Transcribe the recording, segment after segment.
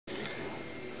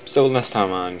So last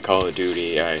time on Call of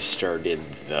Duty, I started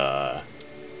the,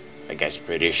 I guess,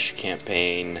 British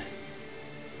campaign.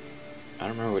 I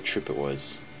don't remember what troop it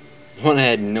was. One I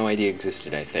had no idea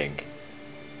existed, I think.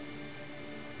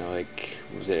 Like,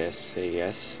 was it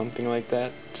SAS? Something like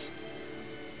that?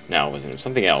 No, it wasn't. It was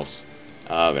something else.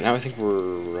 But now I think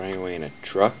we're running away in a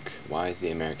truck. Why is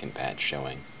the American patch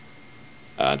showing?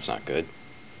 It's not good.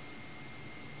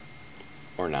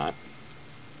 Or not.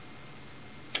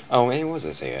 Oh, maybe it was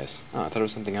SAS. Oh, I thought it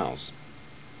was something else.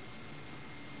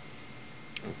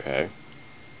 Okay.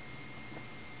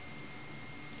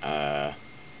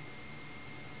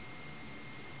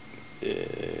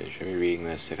 Should I be reading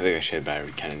this? I feel like I should, but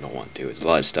I kind of don't want to. There's a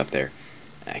lot of stuff there.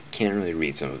 I can't really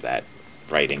read some of that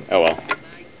writing. Oh well.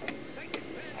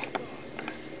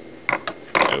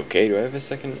 Okay, do I have a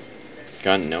second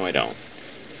gun? No, I don't.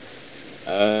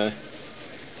 That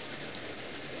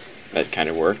kind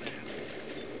of worked.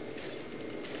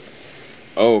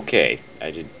 Okay, I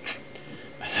did.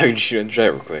 I thought I could shoot at the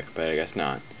driver quick, but I guess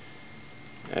not.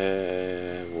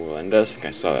 Well, and I think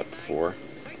I saw that before.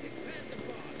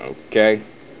 Okay.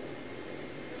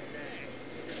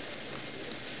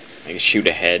 I can shoot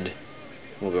ahead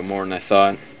a little bit more than I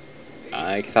thought.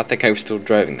 I thought that guy was still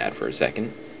driving that for a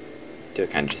second. Until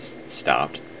it kind of just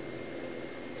stopped.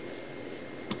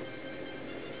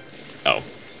 Oh.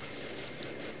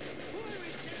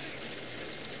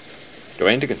 Do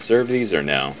I need to conserve these or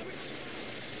no?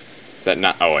 Is that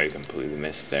not? Oh, I completely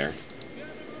missed there.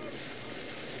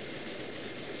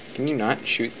 Can you not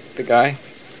shoot the guy?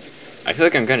 I feel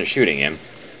like I'm kind of shooting him.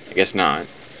 I guess not.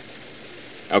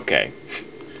 Okay.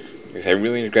 Because I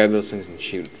really need to grab those things and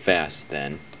shoot fast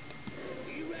then.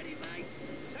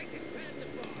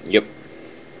 Yep.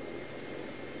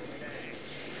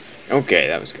 Okay,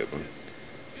 that was a good one.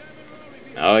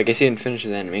 Oh, I guess he didn't finish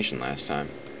his animation last time.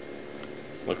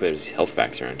 Look, there's health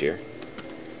packs around here.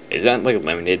 Is that, like,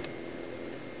 limited?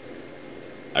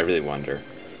 I really wonder.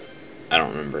 I don't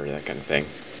remember that kind of thing.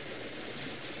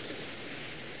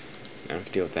 I have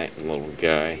to deal with that little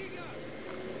guy.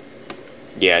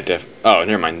 Yeah, oh,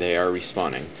 never mind, they are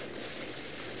respawning.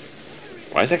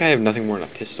 Why does that guy have nothing more than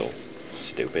a pistol?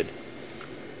 Stupid.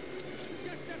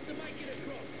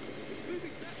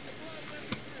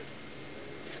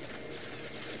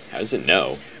 How does it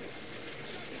know?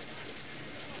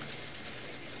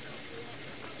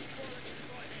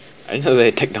 I didn't know they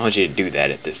had technology to do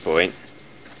that at this point.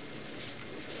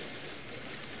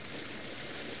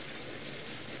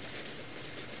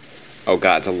 Oh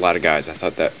god, it's a lot of guys. I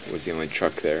thought that was the only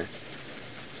truck there.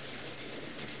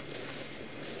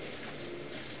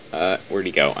 Where'd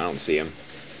he go? I don't see him.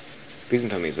 Please don't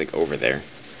tell me he's like over there.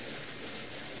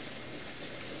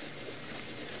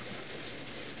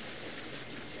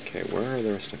 Okay, where are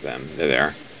the rest of them? There they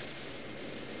are.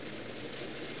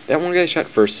 That one guy shot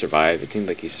first survived. It seemed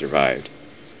like he survived.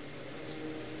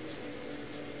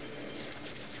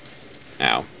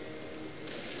 Ow.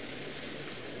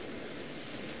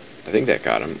 I think that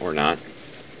got him, or not.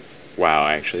 Wow,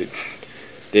 I actually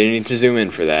didn't need to zoom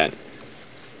in for that.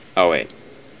 Oh wait,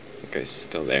 that guy's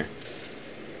still there.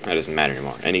 That doesn't matter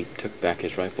anymore. And he took back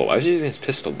his rifle. I was using his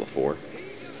pistol before.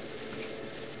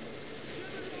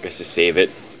 Guess to save it.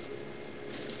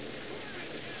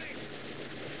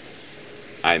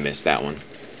 I missed that one.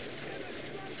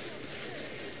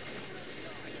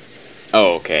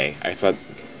 Oh, okay. I thought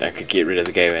that could get rid of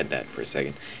the guy who had that for a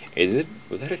second. Is it?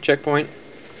 Was that a checkpoint?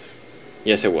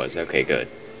 Yes, it was. Okay, good.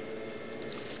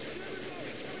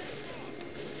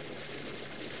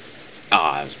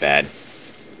 Ah, that was bad.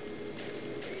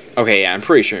 Okay, yeah, I'm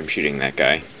pretty sure I'm shooting that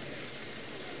guy.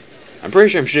 I'm pretty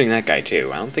sure I'm shooting that guy,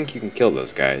 too. I don't think you can kill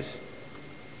those guys.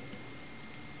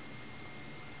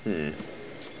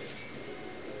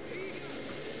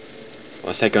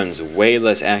 Unless that gun's way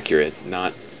less accurate,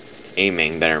 not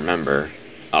aiming, than I remember.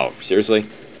 Oh, seriously?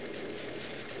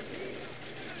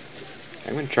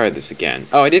 I'm gonna try this again.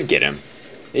 Oh, I did get him.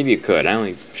 Maybe you could. I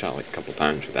only shot like a couple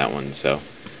times with that one, so.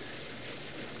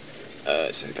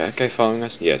 Is that guy following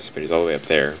us? Yes, but he's all the way up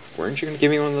there. Weren't you gonna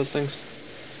give me one of those things?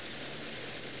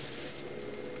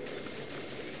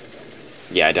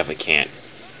 Yeah, I definitely can't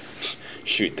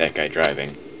shoot that guy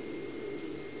driving.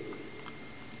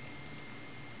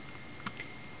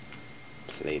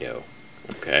 Play-Doh.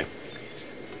 Okay.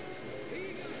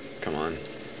 Come on.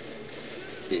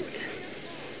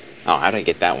 Oh, how did I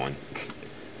get that one?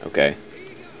 Okay.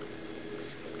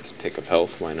 Let's pick up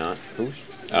health, why not? Ooh.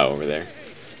 Oh, over there.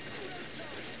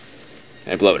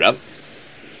 Can I blow it up?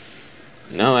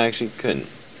 No, I actually couldn't.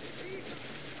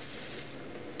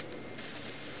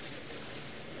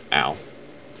 Ow.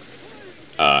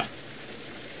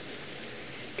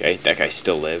 Okay, that guy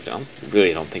still lived. I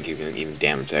really don't think you can even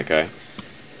damage that guy.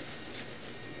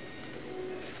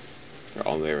 They're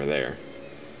all the way over there.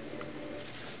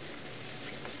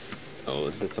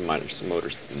 Oh, that's a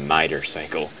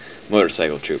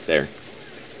motorcycle troop there.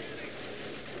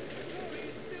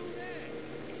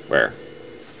 Where?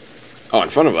 Oh, in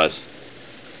front of us.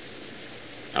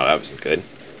 Oh, that wasn't good.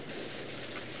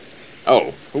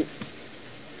 Oh, who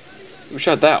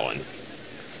shot that one?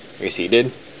 I guess he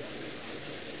did.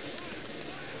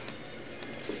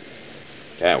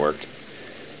 That worked.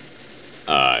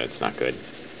 It's not good.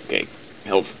 Okay,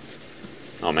 health.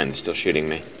 Oh man, they're still shooting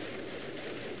me.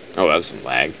 Oh, that was some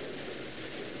lag.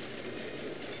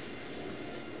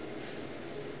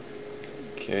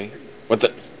 Okay. What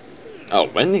the? Oh,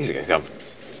 when these guys come?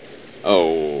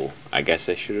 Oh, I guess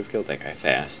I should have killed that guy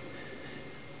fast.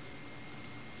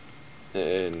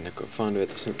 Necrofonda,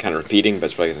 this is kind of repeating, but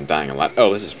it's probably because I'm dying a lot.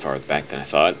 Oh, this is farther back than I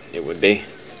thought it would be.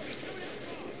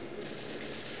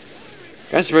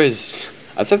 Guys, surprised.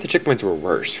 I thought the checkpoints were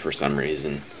worse for some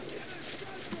reason.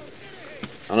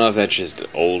 I don't know if that's just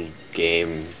old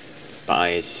game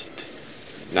biased.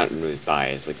 Not really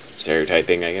biased, like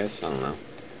stereotyping, I guess. I don't know.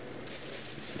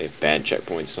 They have bad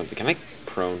checkpoints or something. Can I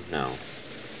prone? No.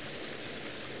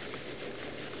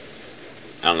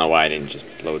 I don't know why I didn't just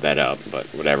load that up, but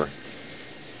whatever.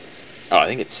 Oh, I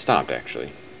think it stopped,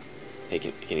 actually. Hey,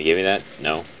 can you give me that?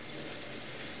 No.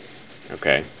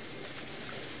 Okay.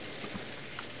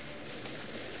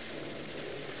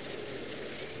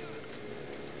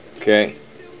 Okay.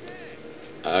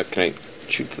 Can I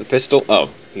shoot the pistol?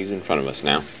 Oh, he's in front of us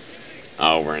now.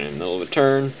 Oh, we're in the middle of a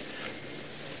turn.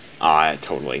 Ah,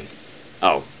 totally.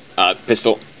 Oh,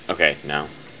 pistol. Okay, now.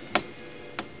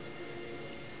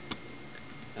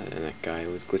 And that guy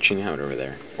was glitching out over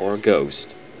there. Or a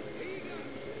ghost.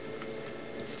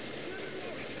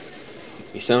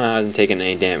 He somehow hasn't taken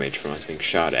any damage from us being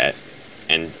shot at.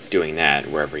 And doing that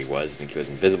wherever he was. I think he was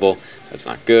invisible. That's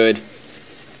not good.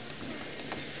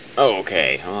 Oh,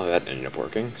 okay. Oh, that ended up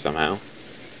working somehow.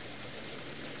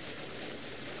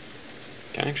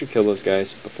 Can I actually kill those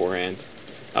guys beforehand?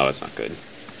 Oh, that's not good.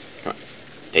 Come on.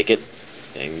 Take it.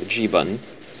 Hitting the G button.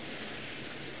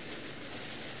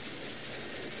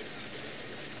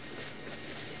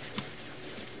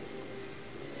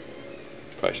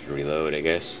 Probably should reload, I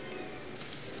guess.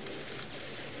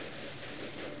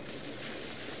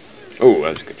 Oh,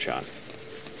 that was a good shot.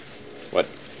 What?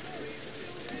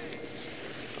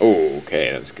 Oh,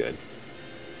 okay, that was good.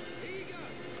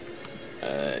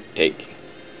 Take.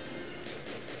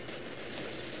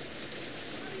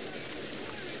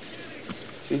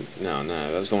 See? No,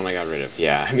 that was the one I got rid of.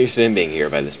 Yeah, I'm used to him being here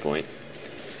by this point.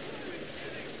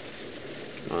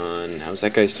 Come on, how's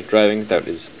that guy still driving? That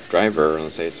was his driver,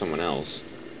 unless I hit someone else.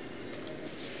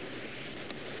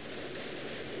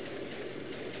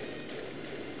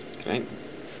 Can I?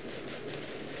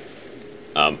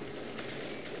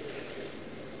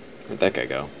 Where'd that guy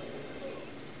go?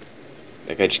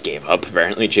 That guy just gave up,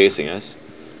 apparently, chasing us.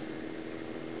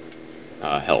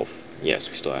 Health. Yes,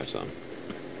 we still have some.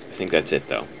 I think that's it,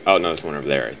 though. Oh, no, there's one over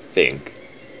there, I think.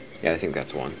 Yeah, I think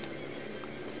that's one.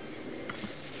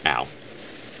 Ow.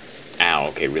 Ow,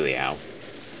 okay, really ow.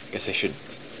 Guess I should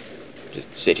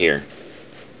just sit here.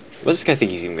 What does this guy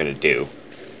think he's even gonna do?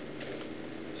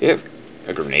 Does he have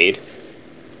a grenade?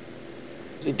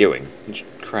 What's he doing? He just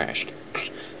crashed.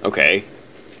 Okay.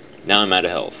 Now I'm out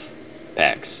of health.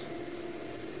 Packs.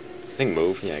 I think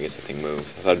move. Yeah, I guess the thing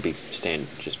moves. I thought it'd be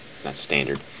not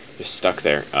standard. Just stuck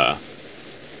there.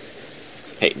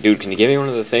 Hey, dude, can you give me one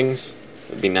of the things?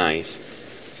 That'd be nice.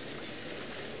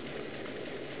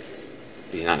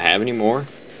 Does he not have any more?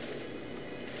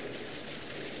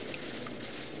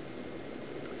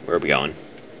 Where are we going?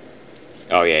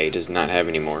 Oh yeah, he does not have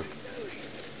any more.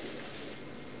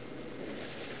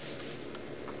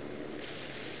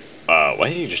 Why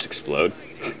did he just explode?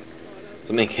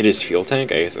 Something hit his fuel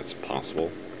tank? I guess that's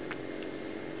possible.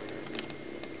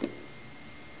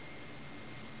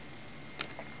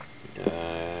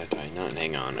 Tie knot,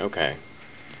 hang on, okay.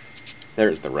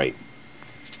 There's the right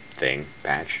thing,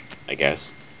 patch, I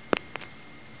guess.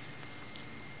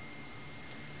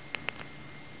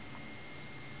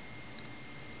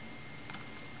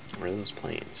 Where are those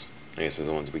planes? I guess those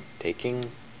are the ones we're taking?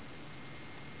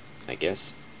 I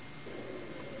guess.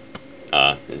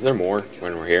 Is there more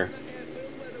when we're here?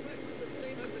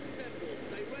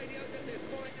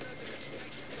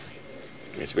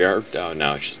 Yes, we are. Oh,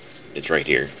 no, it's right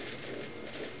here.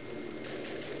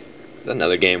 There's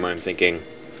another game where I'm thinking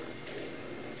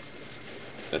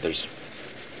that there's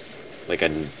like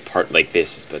a part like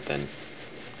this, but then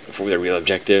before the real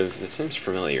objective. This seems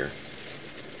familiar.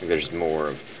 I think there's more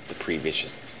of the previous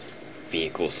just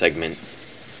vehicle segment.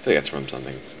 I think that's from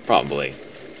something. Probably.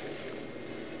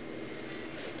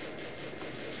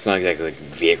 It's not exactly like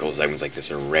vehicle segments like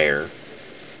this are rare.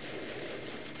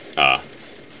 I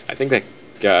think that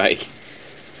guy...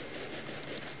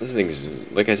 This thing's,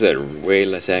 like I said, way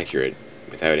less accurate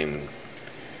without him...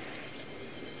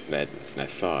 That I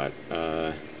thought.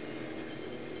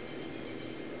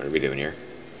 What are we doing here?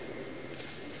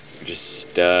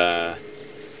 Just, guy's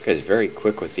very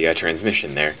quick with the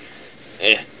transmission there.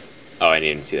 Oh, I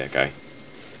didn't even see that guy.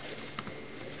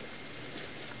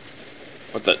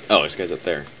 What the? Oh, this guy's up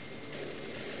there.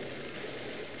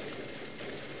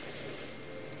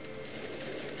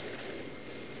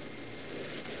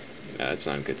 No, that's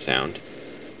not a good sound.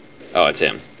 Oh, it's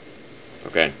him.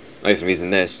 Okay. At least I'm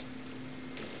using this.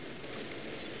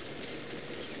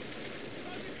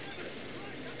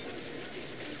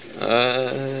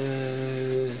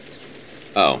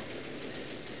 Oh.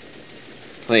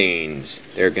 Planes.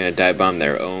 They're gonna dive bomb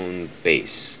their own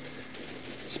base.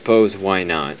 Suppose why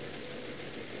not?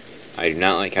 I do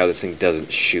not like how this thing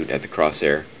doesn't shoot at the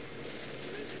crosshair.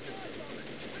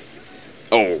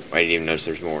 Oh, I didn't even notice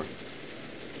there's more.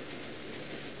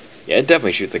 Yeah, it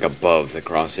definitely shoots like above the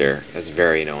crosshair. That's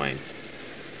very annoying.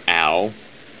 Ow.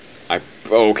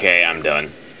 Okay, I'm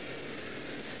done.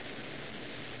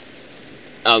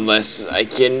 Unless I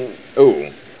can...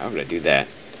 Oh, how would I do that?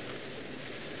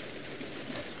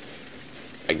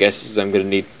 I guess I'm gonna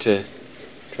need to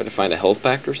try to find a health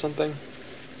pack or something?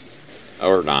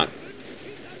 Or not.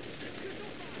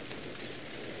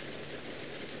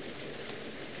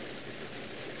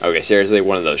 Okay, seriously,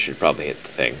 one of those should probably hit the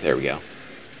thing. There we go.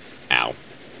 Ow.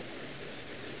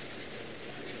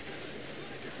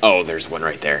 Oh, there's one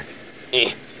right there.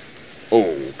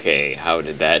 Okay, how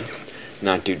did that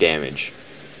not do damage?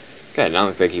 God, not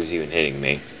look like he was even hitting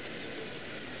me.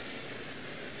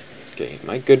 Okay, am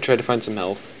I good to try to find some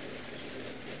health?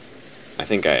 I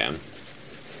think I am.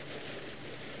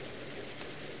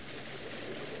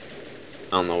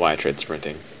 I don't know why I tried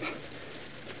sprinting.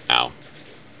 Ow.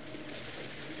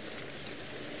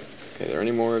 Okay, are there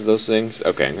any more of those things?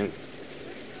 Okay, I'm gonna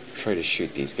try to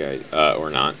shoot these guys, or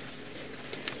not.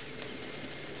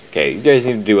 Okay, these guys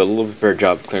need to do a little bit better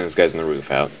job of clearing those guys on the roof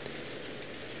out.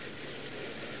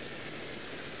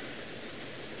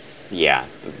 Yeah,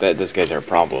 those guys are a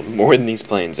problem. More than these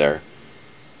planes are.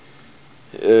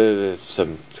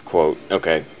 Some quote.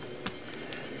 Okay.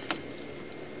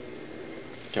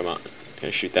 Come on. Can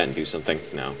I shoot that and do something?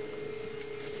 No.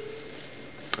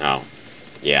 Oh.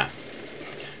 Yeah.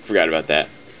 Forgot about that.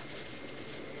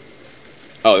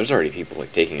 Oh, there's already people,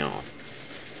 like, taking off.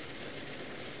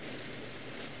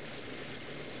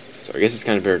 So I guess it's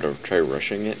kind of better to try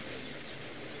rushing it.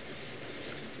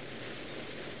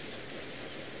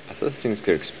 I thought these things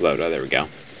could explode. Oh, there we go.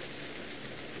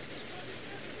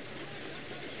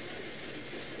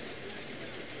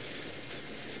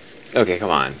 Okay, come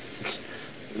on.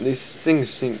 These things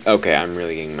seem... Okay, I'm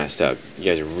really getting messed up. You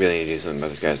guys really need to do something about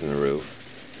those guys on the roof.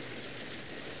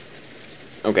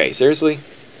 Okay, seriously?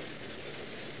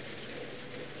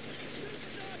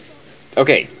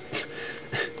 Okay.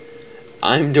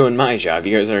 I'm doing my job.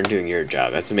 You guys aren't doing your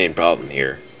job. That's the main problem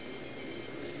here.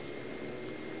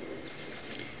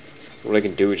 So what I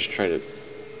can do is just try to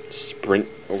sprint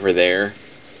over there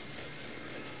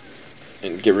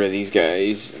and get rid of these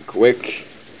guys quick.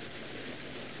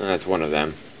 Oh, that's one of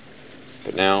them.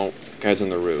 But now, guys on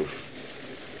the roof.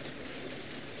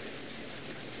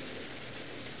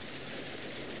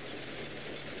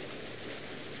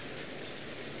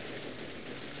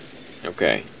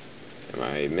 Okay. Am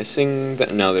I missing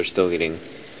that? No, they're still getting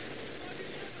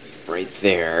right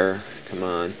there. Come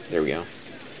on. There we go.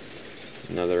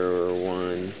 Another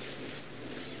one.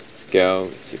 Go.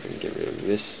 Let's see if I can get rid of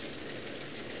this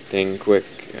thing quick.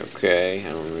 Okay.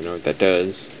 I don't really know what that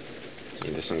does.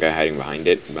 Maybe there's some guy hiding behind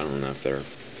it, but I don't know if there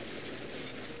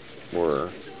were.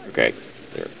 Okay.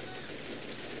 There.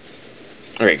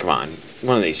 Okay, come on.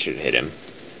 One of these should hit him.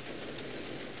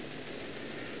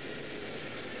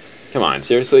 Come on,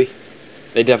 seriously?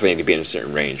 They definitely need to be in a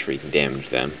certain range where you can damage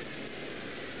them.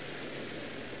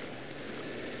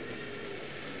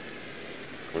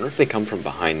 I wonder if they come from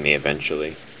behind me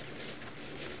eventually.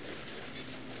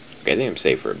 Okay, I think I'm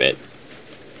safe for a bit.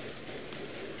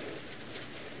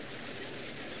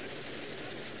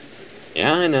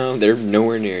 Yeah, I know, they're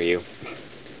nowhere near you.